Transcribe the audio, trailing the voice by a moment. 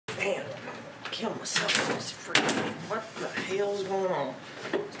kill myself with this freaking. What the hell's going on?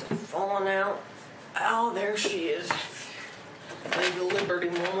 Stuff falling out. Oh, there she is. Lady Liberty,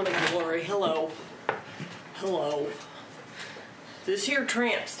 woman of glory. Hello. Hello. This here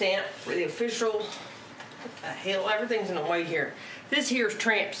tramp stamp for the official. What the hell? Everything's in the way here. This here's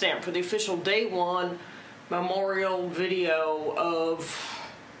tramp stamp for the official day one memorial video of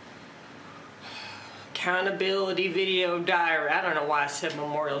accountability video diary. I don't know why I said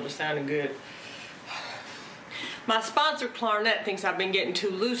memorial, it just sounded good. My sponsor, Clarinet, thinks I've been getting too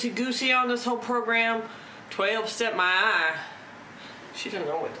loosey-goosey on this whole program. 12 Step My Eye. She doesn't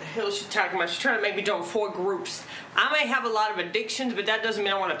know what the hell she's talking about. She's trying to make me join 4 groups. I may have a lot of addictions, but that doesn't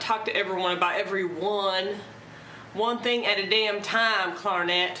mean I want to talk to everyone about every one. One thing at a damn time,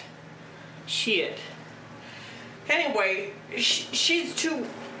 Clarinet. Shit. Anyway, she's too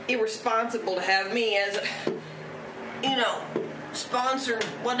irresponsible to have me as a, sponsor,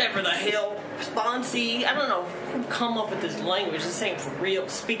 whatever the hell, sponsee. I don't know who come up with this language. This ain't for real,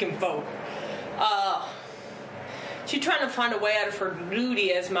 speaking folk. She's trying to find a way out of her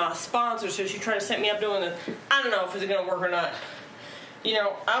duty as my sponsor, so she's trying to set me up doing the, I don't know if it's going to work or not.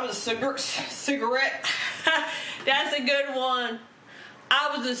 I was a cigarette. That's a good one.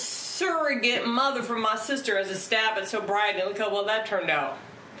 I was a surrogate mother for my sister as a stab at sobriety. Look how well that turned out.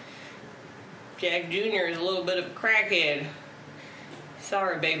 Jack Jr. is a little bit of a crackhead.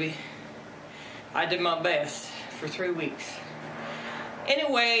 Sorry, baby. I did my best for 3 weeks.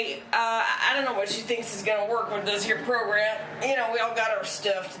 Anyway, I don't know what she thinks is going to work with this here program. We all got our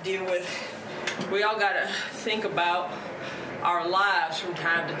stuff to deal with. We all got to think about our lives from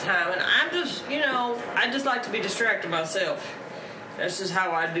time to time. And I'm just, I just like to be distracted myself. That's just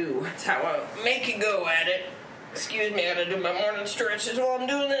how I do. That's how I make it go at it. Excuse me, I got to do my morning stretches while I'm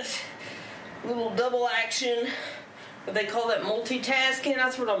doing this. Little double action. What they call that, multitasking?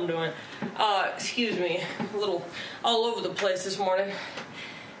 That's what I'm doing. Excuse me. A little all over the place this morning.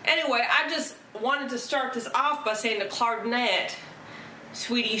 Anyway, I just wanted to start this off by saying to Clarinet,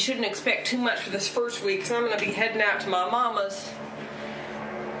 sweetie, you shouldn't expect too much for this first week, because I'm going to be heading out to my mama's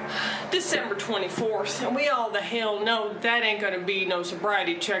December 24th. And we all the hell know that ain't going to be no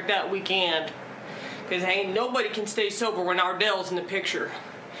sobriety check that weekend. Because ain't nobody can stay sober when Ardell's in the picture.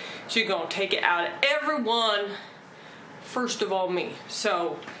 She's going to take it out of everyone. First of all, me.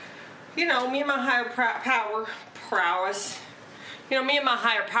 So, me and my higher prowess. Me and my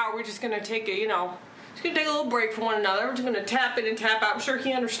higher power, we're just going to take a, just going to take a little break from one another. We're just going to tap in and tap out. I'm sure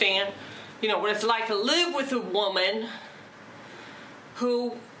he understand, what it's like to live with a woman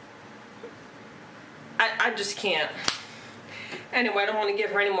who I just can't. Anyway, I don't want to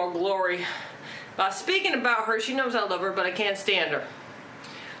give her any more glory. Speaking about her, she knows I love her, but I can't stand her.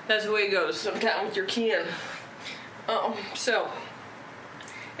 That's the way it goes sometimes with your kin. So,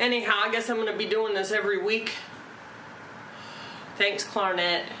 anyhow, I guess I'm going to be doing this every week. Thanks,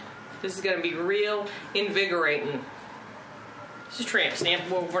 Clarinet. This is going to be real invigorating. This is Tramp Stamp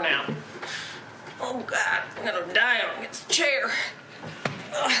over now. Oh, God. I'm going to die on this chair.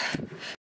 Ugh.